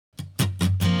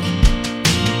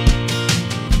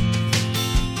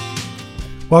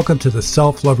Welcome to the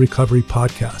Self-Love Recovery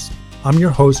Podcast. I'm your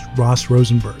host, Ross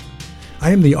Rosenberg.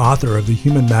 I am the author of The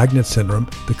Human Magnet Syndrome,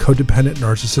 The Codependent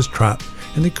Narcissist Trap,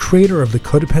 and the creator of the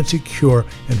Codependency Cure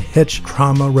and Hitch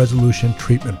Trauma Resolution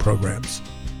Treatment Programs.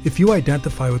 If you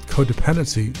identify with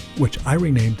codependency, which I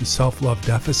renamed to self-love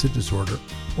deficit disorder,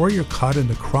 or you're caught in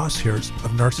the crosshairs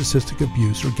of narcissistic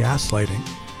abuse or gaslighting,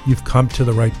 you've come to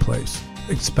the right place.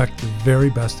 Expect the very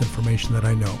best information that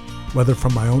I know, whether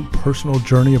from my own personal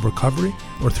journey of recovery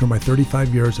or through my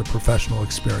 35 years of professional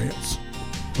experience.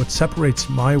 What separates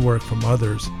my work from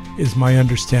others is my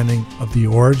understanding of the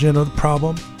origin of the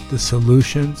problem, the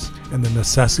solutions, and the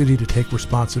necessity to take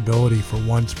responsibility for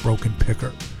one's broken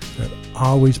picker that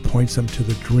always points them to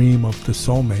the dream of the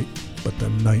soulmate, but the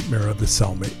nightmare of the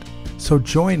cellmate. So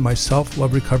join my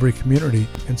self-love recovery community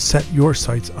and set your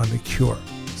sights on the cure,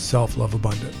 self-love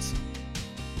abundance.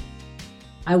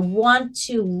 I want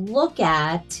to look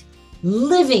at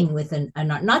living with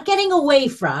not getting away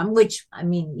from, which, I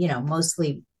mean,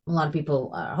 mostly a lot of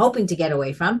people are hoping to get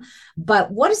away from,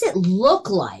 but what does it look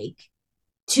like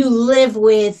to live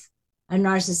with a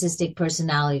narcissistic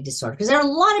personality disorder? Because there are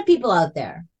a lot of people out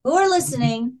there who are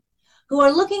listening, who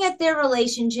are looking at their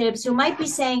relationships, who might be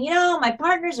saying, my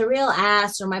partner's a real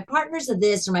ass, or my partner's a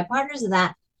this, or my partner's a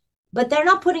that. But they're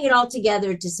not putting it all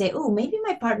together to say, oh, maybe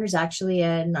my partner's actually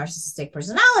a narcissistic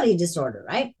personality disorder,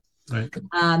 right? Right.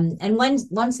 And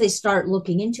once they start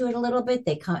looking into it a little bit,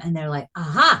 they come and they're like,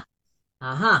 aha,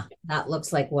 that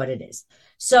looks like what it is.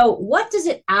 So what does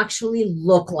it actually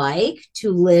look like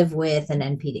to live with an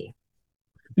NPD?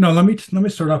 Let me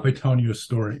start off by telling you a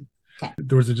story. Okay.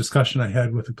 There was a discussion I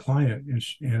had with a client,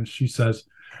 and she says,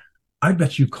 I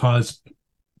bet you caused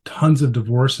tons of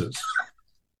divorces.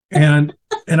 And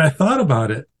I thought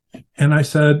about it, and I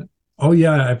said, oh,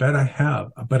 yeah, I bet I have,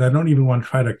 but I don't even want to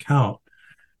try to count.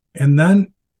 And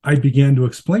then I began to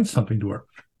explain something to her.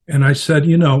 And I said,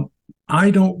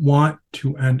 I don't want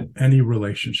to end any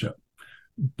relationship.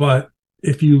 But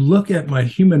if you look at my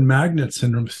human magnet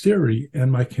syndrome theory and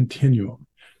my continuum,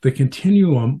 the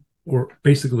continuum, or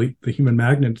basically the human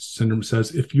magnet syndrome,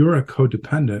 says if you're a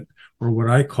codependent, or what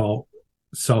I call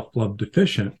self-love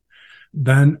deficient,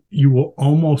 then you will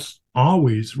almost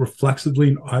always reflexively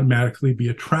and automatically be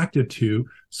attracted to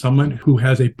someone who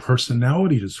has a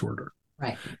personality disorder.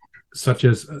 Right. Such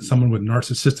as someone with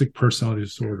narcissistic personality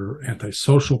disorder,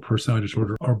 antisocial personality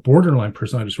disorder, or borderline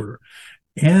personality disorder.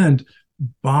 And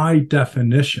by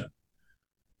definition,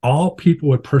 all people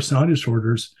with personality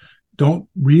disorders don't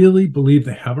really believe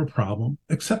they have a problem,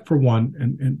 except for one,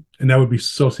 and that would be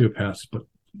sociopaths, but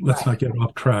let's not get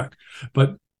off track.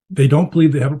 But they don't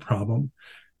believe they have a problem.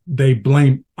 They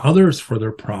blame others for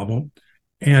their problem.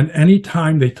 And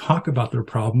anytime they talk about their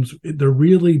problems, they're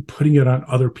really putting it on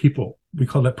other people. We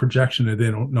call that projection, and they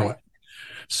don't know it.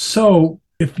 So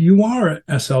if you are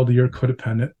SLD or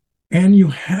codependent and you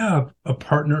have a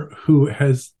partner who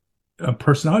has a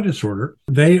personality disorder,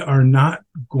 they are not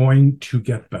going to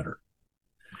get better.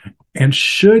 And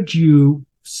should you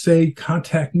say,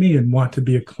 contact me and want to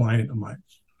be a client of mine,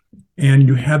 and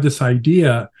you have this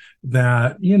idea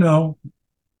that,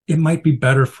 it might be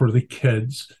better for the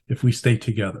kids if we stay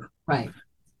together. Right.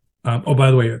 Oh, by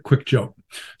the way, a quick joke.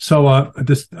 So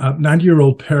this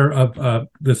 90-year-old pair of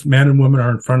this man and woman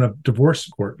are in front of divorce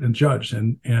court and judge,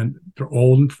 and they're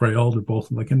old and frail. They're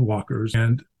both like in walkers.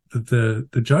 And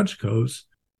the judge goes,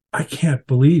 I can't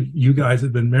believe you guys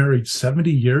have been married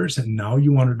 70 years and now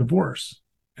you want a divorce.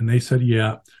 And they said,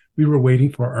 yeah, we were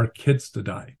waiting for our kids to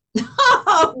die.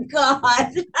 Oh,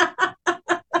 God.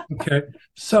 Okay.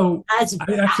 So I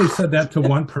actually said that to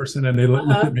one person, and they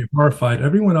looked at me horrified.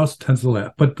 Everyone else tends to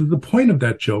laugh. But the point of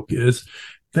that joke is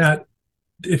that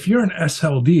if you're an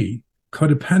SLD,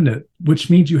 codependent, which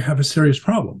means you have a serious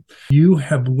problem, you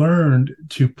have learned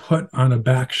to put on a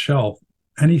back shelf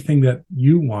anything that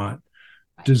you want,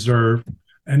 deserve,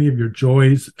 any of your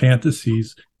joys,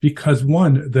 fantasies, because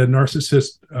one, the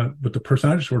narcissist with the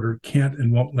personality disorder can't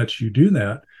and won't let you do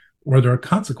that, or there are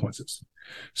consequences.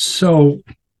 So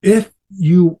if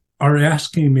you are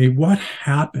asking me what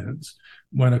happens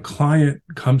when a client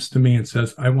comes to me and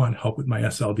says, I want help with my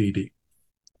SLDD,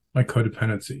 my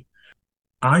codependency,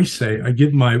 I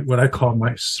give what I call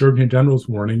my Surgeon General's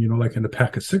warning, like in a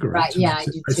pack of cigarettes. Right. Yeah,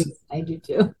 I do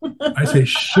too. I say,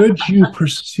 should you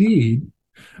proceed,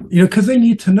 because they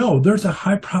need to know there's a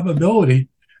high probability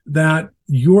that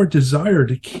your desire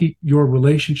to keep your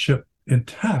relationship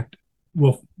intact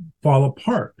will fall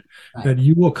apart, right. That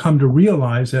you will come to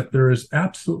realize that there is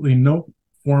absolutely no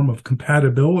form of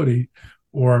compatibility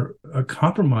or a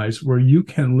compromise where you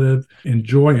can live in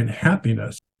joy and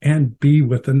happiness and be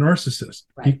with a narcissist,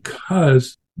 right.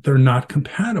 Because they're not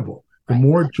compatible. The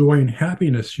more joy and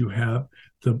happiness you have,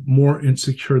 the more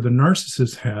insecure the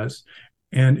narcissist has.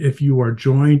 And if you are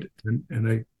joined in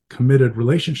a committed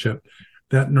relationship,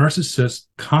 that narcissist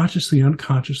consciously,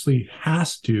 unconsciously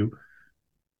has to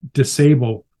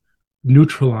disable,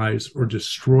 neutralize, or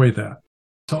destroy that.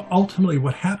 So ultimately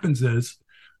what happens is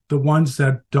the ones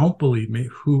that don't believe me,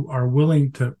 who are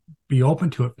willing to be open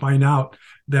to it, find out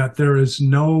that there is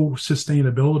no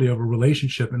sustainability of a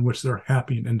relationship in which they're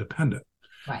happy and independent.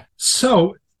 Right.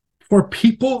 So for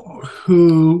people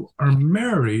who are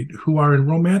married, who are in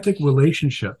romantic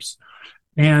relationships,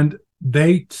 and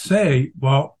they say,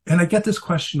 well, and I get this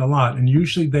question a lot, and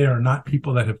usually they are not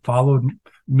people that have followed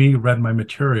me, read my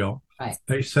material. Right.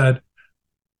 They said,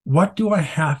 what do I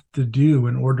have to do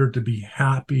in order to be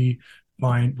happy,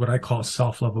 find what I call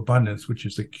self-love abundance, which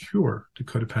is a cure to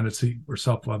codependency or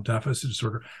self-love deficit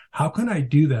disorder? How can I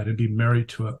do that and be married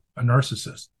to a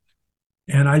narcissist?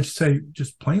 And I say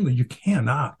just plainly, you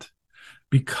cannot,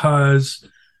 because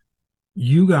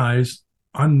you guys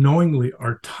unknowingly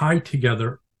are tied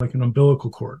together like an umbilical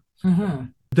cord. Mm-hmm.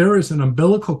 There is an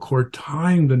umbilical cord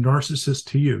tying the narcissist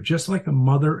to you, just like a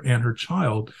mother and her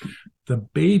child. The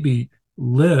baby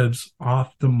lives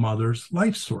off the mother's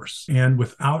life source. And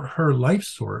without her life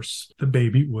source, the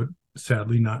baby would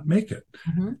sadly not make it.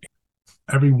 Mm-hmm.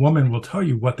 Every woman will tell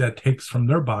you what that takes from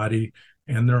their body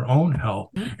and their own health.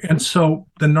 Mm-hmm. And so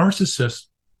the narcissist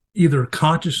either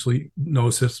consciously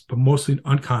knows this, but mostly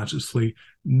unconsciously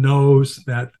knows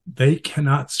that they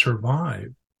cannot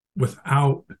survive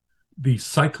without the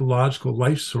psychological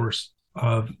life source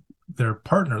of their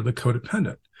partner, the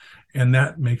codependent. And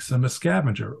that makes them a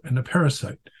scavenger and a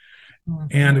parasite. Mm-hmm.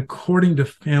 And according to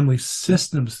family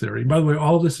systems theory, by the way,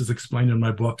 all of this is explained in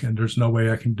my book, and there's no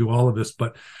way I can do all of this,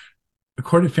 but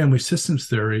according to family systems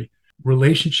theory,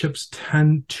 relationships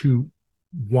tend to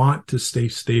want to stay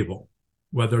stable,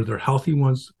 whether they're healthy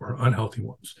ones or unhealthy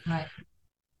ones. Right.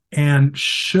 And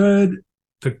should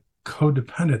the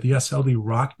codependent, the SLD,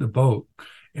 rock the boat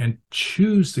and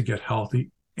choose to get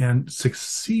healthy and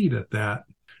succeed at that,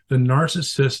 the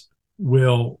narcissist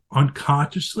will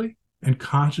unconsciously and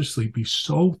consciously be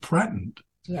so threatened.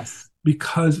 Yes.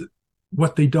 Because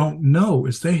what they don't know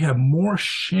is they have more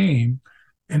shame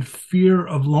and fear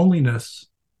of loneliness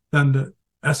than the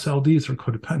SLDs or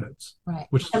codependents. Right.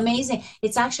 Which is amazing.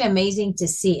 It's actually amazing to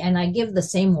see. And I give the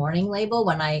same warning label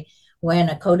when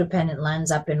a codependent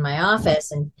lands up in my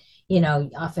office, and,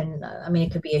 often,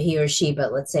 it could be a he or she,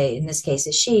 but let's say in this case,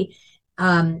 it's she.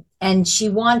 And she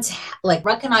wants, like,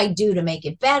 what can I do to make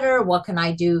it better? What can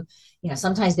I do?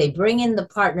 Sometimes they bring in the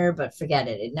partner, but forget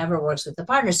it. It never works with the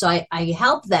partner. So I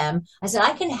help them. I said,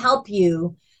 I can help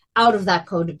you out of that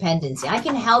codependency. I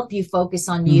can help you focus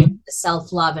on you, the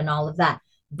self-love and all of that.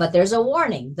 But there's a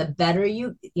warning. The better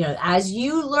as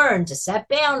you learn to set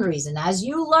boundaries and as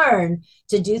you learn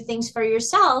to do things for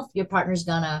yourself, your partner's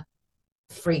going to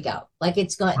freak out. Like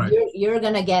it's going, right. You're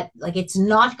going to get, like, it's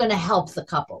not going to help the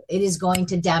couple. It is going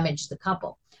to damage the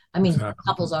couple. Exactly. The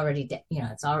couple's already,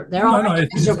 they're already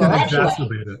miserable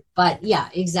anyway. But yeah,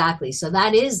 exactly. So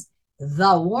that is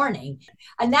the warning.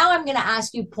 And now I'm going to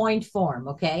ask you point form.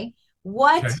 Okay.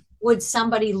 What would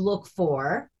somebody look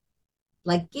for?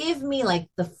 Like, give me like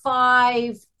the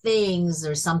 5 things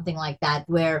or something like that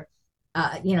where,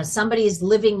 somebody is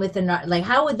living with like,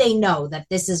 how would they know that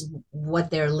this is what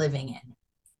they're living in?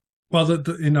 Well,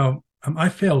 I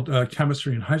failed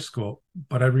chemistry in high school,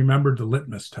 but I remembered the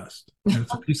litmus test. And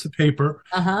it's a piece of paper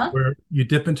where you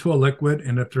dip into a liquid,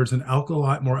 and if there's an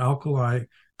more alkali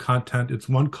content, it's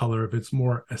one color. If it's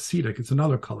more acidic, it's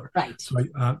another color. Right. So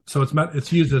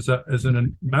it's used as a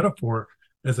metaphor,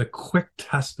 as a quick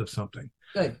test of something.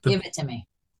 Good. Give it to me.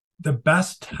 The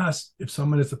best test, if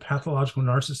someone is a pathological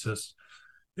narcissist,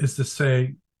 is to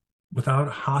say, without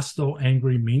a hostile,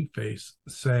 angry, mean face,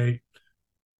 say,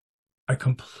 I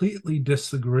completely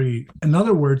disagree. In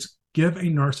other words, give a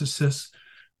narcissist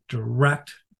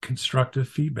direct, constructive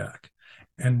feedback.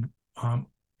 And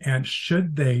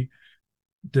should they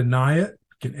deny it,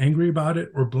 get angry about it,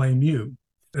 or blame you,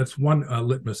 that's one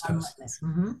litmus test.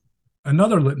 Mm-hmm.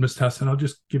 Another litmus test, and I'll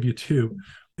just give you 2,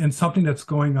 and something that's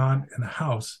going on in the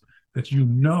house that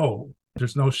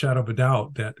there's no shadow of a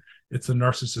doubt that it's a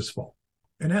narcissist's fault.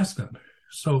 And ask them,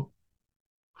 so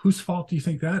whose fault do you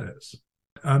think that is?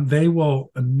 They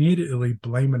will immediately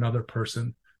blame another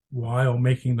person while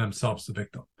making themselves the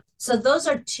victim. So those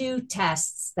are 2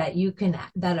 tests that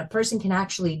a person can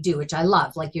actually do, which I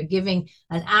love. Like, you're giving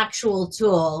an actual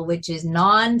tool, which is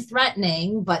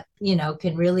non-threatening, but,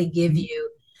 can really give you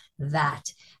that.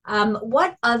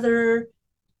 What other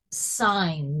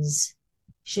signs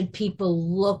should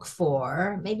people look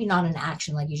for? Maybe not an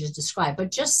action like you just described,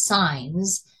 but just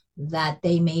signs that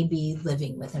they may be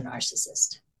living with a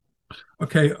narcissist.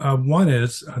 Okay, one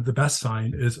is the best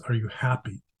sign is, are you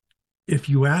happy? If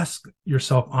you ask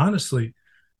yourself honestly,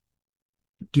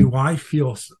 do I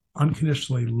feel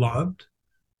unconditionally loved?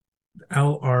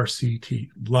 LRCT,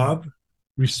 love,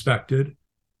 respected,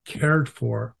 cared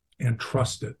for, and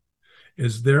trusted.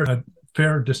 Is there a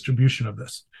fair distribution of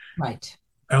this? Right.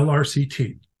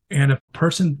 LRCT. And a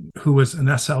person who is an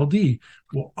SLD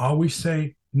will always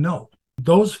say no.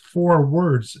 Those four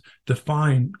words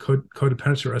define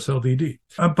codependency or SLDD.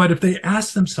 But if they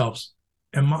ask themselves,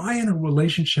 am I in a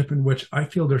relationship in which I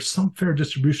feel there's some fair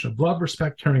distribution of love,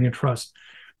 respect, caring, and trust?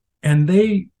 And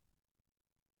they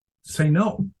say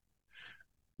no.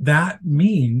 That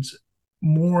means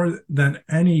more than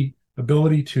any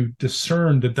ability to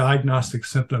discern the diagnostic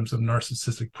symptoms of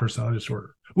narcissistic personality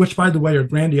disorder, which, by the way, are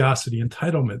grandiosity,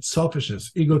 entitlement,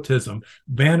 selfishness, egotism,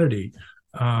 vanity,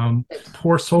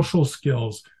 poor social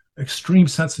skills, extreme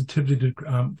sensitivity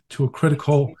to a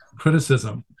critical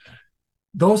criticism.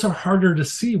 Those are harder to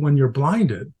see when you're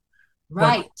blinded.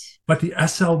 Right. But the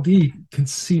SLD can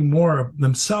see more of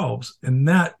themselves, and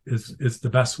that is the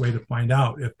best way to find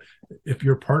out if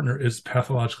your partner is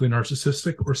pathologically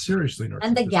narcissistic or seriously narcissistic.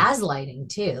 And the gaslighting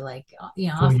too, like,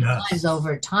 oftentimes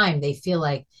over time they feel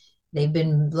like they've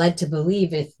been led to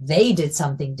believe if they did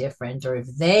something different, or if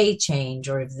they change,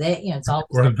 or if they, it's all,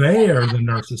 or they are the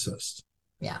narcissist.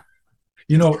 Yeah.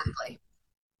 Exactly.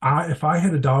 If I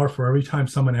had $1 for every time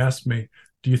someone asked me,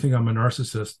 "Do you think I'm a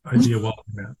narcissist?" I'd be a wealthy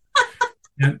man.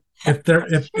 And if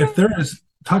there is,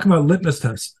 talking about litmus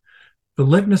tests, the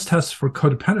litmus test for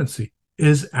codependency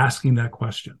is asking that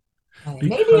question. Right.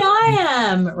 Maybe I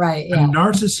am. Right. Yeah. A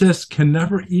narcissist can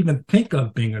never even think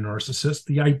of being a narcissist.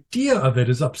 The idea of it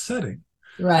is upsetting.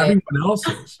 Right. Everyone else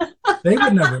is. They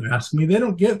would never ask me. They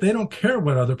don't care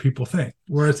what other people think.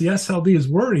 Whereas the SLD is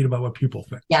worried about what people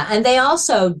think. Yeah. And they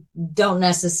also don't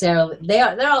necessarily,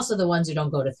 they're also the ones who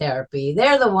don't go to therapy.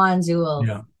 They're the ones who will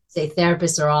say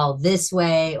therapists are all this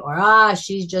way, or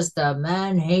she's just a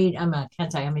man hate. I can't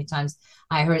tell you how many times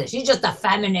I heard that she's just a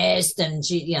feminist, and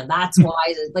she, that's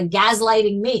why, like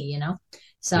gaslighting me,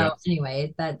 So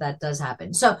anyway, that does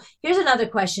happen. So here's another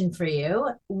question for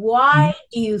you. Why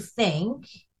do you think,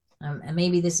 and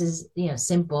maybe this is,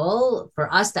 simple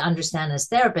for us to understand as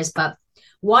therapists, but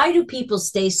why do people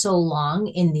stay so long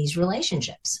in these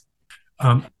relationships?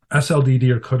 SLDD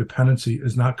or codependency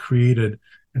is not created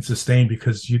and sustained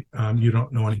because you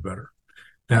don't know any better,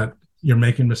 that you're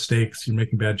making mistakes, you're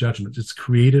making bad judgments. It's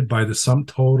created by the sum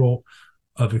total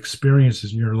of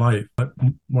experiences in your life, but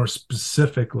more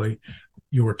specifically,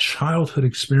 your childhood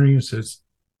experiences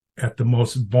at the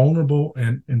most vulnerable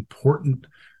and important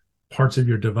parts of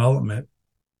your development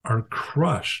are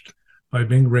crushed by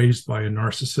being raised by a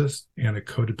narcissist and a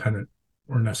codependent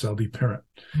or an SLD parent.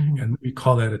 Mm-hmm. And we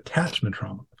call that attachment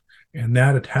trauma. And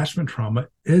that attachment trauma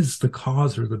is the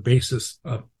cause or the basis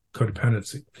of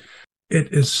codependency.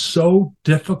 It is so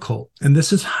difficult. And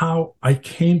this is how I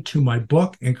came to my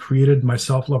book and created my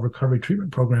self-love recovery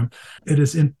treatment program. It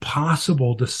is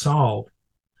impossible to solve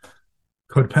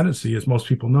codependency, as most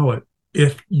people know it,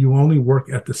 if you only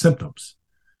work at the symptoms.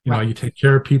 You take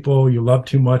care of people, you love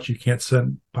too much, you can't set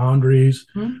boundaries,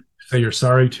 say you're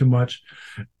sorry too much.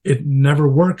 It never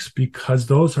works because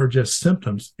those are just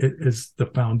symptoms. It is the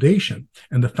foundation.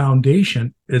 And the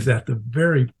foundation is at the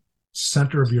very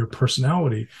center of your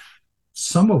personality,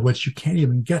 some of which you can't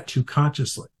even get to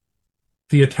consciously.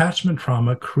 The attachment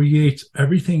trauma creates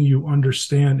everything you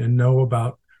understand and know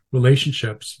about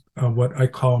relationships, what I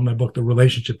call in my book, the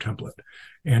relationship template.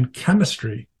 And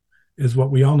chemistry is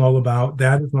what we all know about.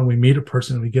 That is when we meet a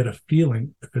person and we get a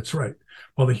feeling if it's right.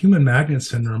 Well, the human magnet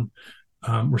syndrome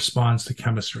responds to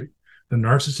chemistry. The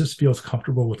narcissist feels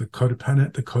comfortable with the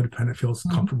codependent feels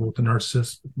comfortable with the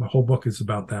narcissist. The whole book is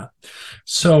about that.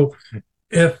 So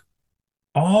if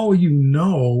all you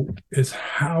know is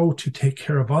how to take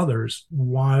care of others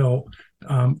while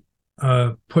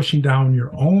pushing down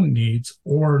your own needs,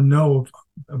 or know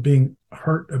of being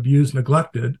hurt, abused,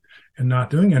 neglected, and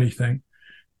not doing anything,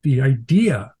 the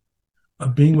idea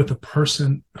of being with a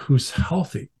person who's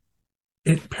healthy,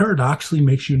 it paradoxically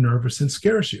makes you nervous and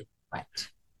scares you. Right.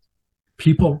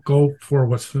 People go for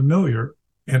what's familiar,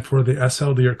 and for the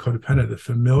SLD or codependent, the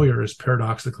familiar is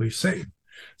paradoxically safe.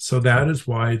 So that is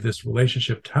why this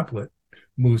relationship template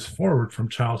moves forward from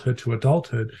childhood to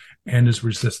adulthood and is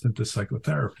resistant to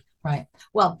psychotherapy. Right.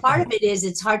 Well, part of it is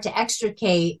it's hard to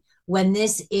extricate when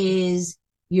this is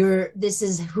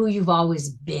who you've always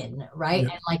been, right?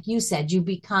 Yeah. And like you said, you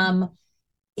become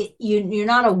you're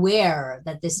not aware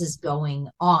that this is going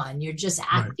on. You're just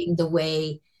acting the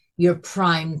way you're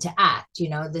primed to act.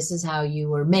 This is how you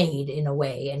were made in a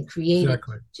way and created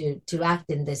to act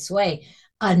in this way,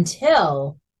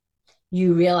 until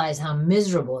you realize how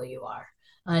miserable you are,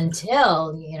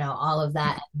 until all of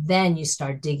that. Then you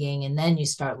start digging, and then you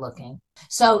start looking.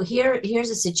 So here's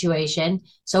a situation.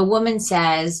 So a woman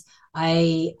says,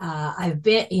 I've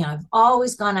been, I've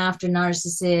always gone after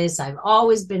narcissists. I've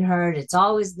always been hurt. It's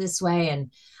always this way.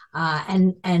 And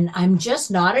I'm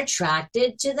just not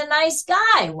attracted to the nice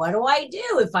guy. What do I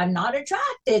do if I'm not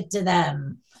attracted to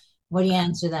them? What do you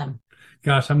answer them?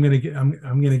 Gosh, I'm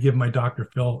gonna give my Dr.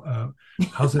 Phil.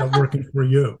 How's that working for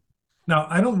you? Now,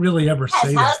 I don't really ever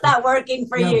say how's that working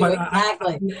for you?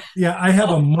 Exactly. I have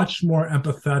a much more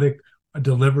empathetic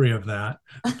delivery of that,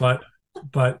 but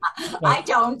I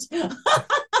don't.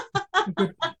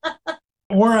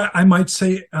 Or I might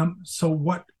say, so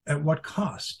what? At what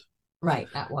cost? Right.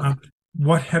 At what?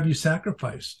 What have you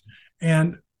sacrificed?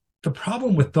 And the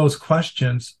problem with those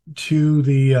questions to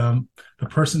the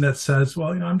person that says, well,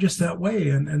 I'm just that way,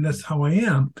 and that's how I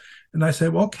am, and I say,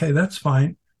 well, okay, that's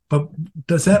fine, but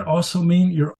does that also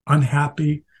mean you're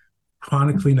unhappy,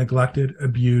 chronically neglected,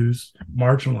 abused,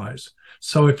 marginalized?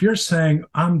 So if you're saying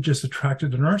I'm just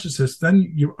attracted to narcissists,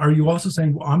 then are you also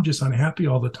saying, well, I'm just unhappy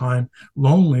all the time,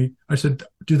 lonely? I said,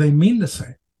 do they mean the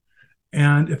same?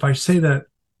 And if I say that,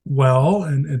 well,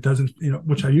 and it doesn't,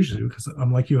 which I usually do because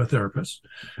I'm like you, a therapist,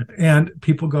 and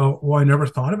people go, well, I never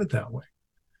thought of it that way.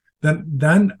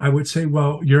 Then I would say,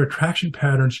 well, your attraction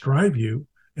patterns drive you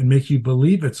and make you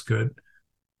believe it's good,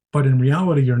 but in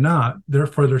reality, you're not.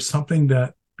 Therefore, there's something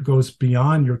that goes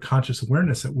beyond your conscious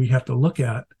awareness that we have to look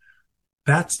at.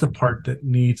 That's the part that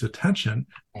needs attention.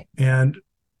 And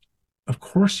of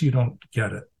course you don't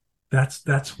get it.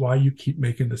 That's why you keep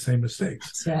making the same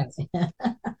mistakes. That's right.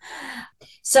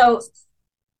 So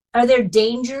are there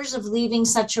dangers of leaving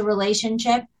such a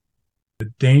relationship?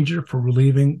 The danger for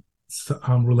leaving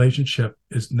relationship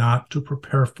is not to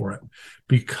prepare for it,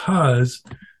 because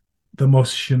the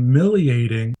most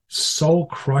humiliating,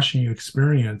 soul-crushing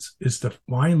experience is to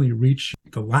finally reach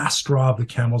the last straw of the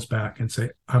camel's back and say,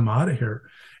 I'm out of here,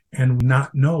 and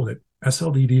not know that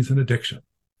SLDD is an addiction.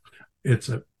 It's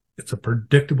a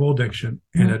predictable addiction,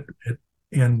 and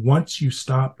and once you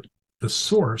stop the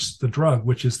source, the drug,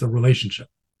 which is the relationship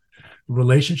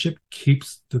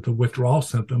keeps the withdrawal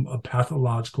symptom of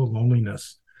pathological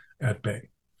loneliness at bay.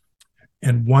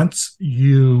 And once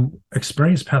you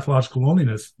experience pathological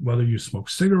loneliness, whether you smoke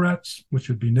cigarettes, which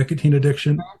would be nicotine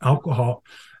addiction, alcohol,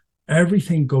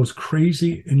 everything goes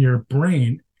crazy in your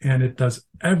brain, and it does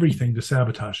everything to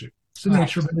sabotage you. It's the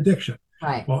nature of an addiction.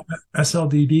 Right. Well,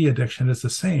 SLDD addiction is the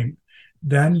same.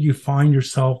 Then you find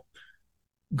yourself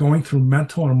going through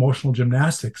mental and emotional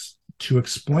gymnastics to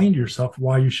explain to yourself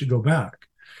why you should go back.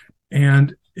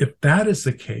 And if that is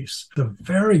the case, the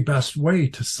very best way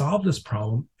to solve this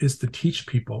problem is to teach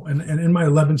people. And in my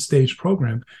 11-stage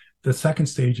program, the second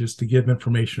stage is to give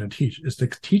information and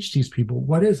teach these people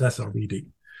what is SLDD,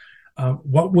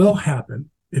 what will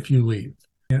happen if you leave,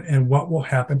 and what will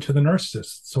happen to the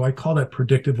narcissist. So I call that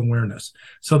predictive awareness.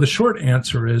 So the short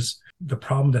answer is the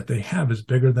problem that they have is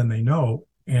bigger than they know,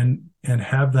 and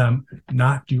have them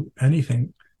not do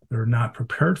anything they're not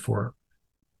prepared for,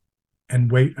 and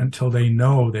wait until they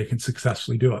know they can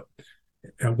successfully do it.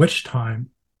 At which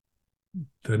time,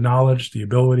 the knowledge, the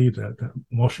ability, the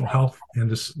emotional health, and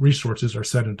the resources are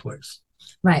set in place.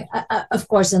 Right. Of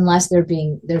course, unless they're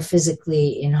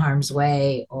physically in harm's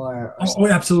way or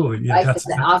absolutely. Yeah.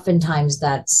 Right? Oftentimes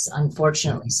that's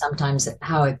unfortunately sometimes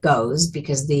how it goes,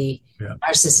 because the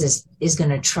narcissist is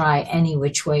going to try any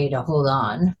which way to hold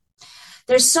on.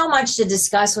 There's so much to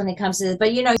discuss when it comes to this,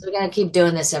 but we're going to keep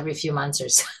doing this every few months or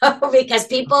so because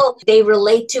people, they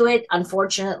relate to it.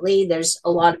 Unfortunately, there's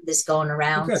a lot of this going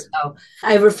around. Okay. So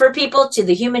I refer people to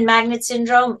The Human Magnet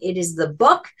Syndrome. It is the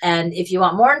book. And if you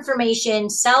want more information,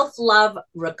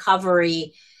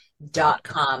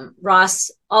 selfloverecovery.com.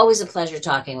 Ross, always a pleasure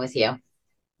talking with you.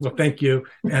 Well, thank you.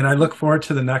 And I look forward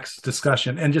to the next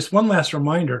discussion. And just one last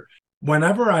reminder,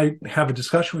 whenever I have a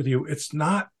discussion with you, it's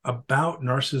not about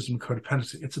narcissism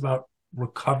codependency. It's about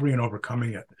recovery and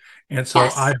overcoming it. And so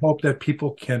I hope that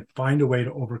people can find a way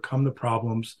to overcome the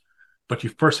problems, but you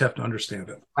first have to understand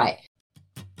it. Right.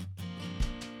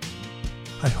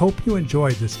 I hope you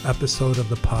enjoyed this episode of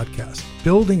the podcast.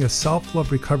 Building a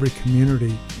self-love recovery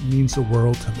community means the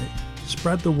world to me.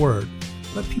 Spread the word.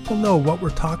 Let people know what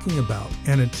we're talking about.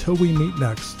 And until we meet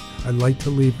next, I'd like to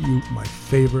leave you my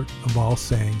favorite of all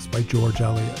sayings by George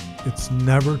Eliot. It's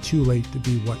never too late to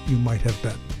be what you might have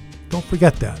been. Don't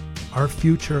forget that. Our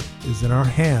future is in our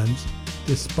hands,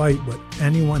 despite what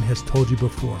anyone has told you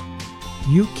before.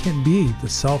 You can be the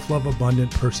self-love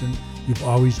abundant person you've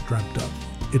always dreamt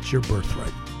of. It's your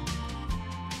birthright.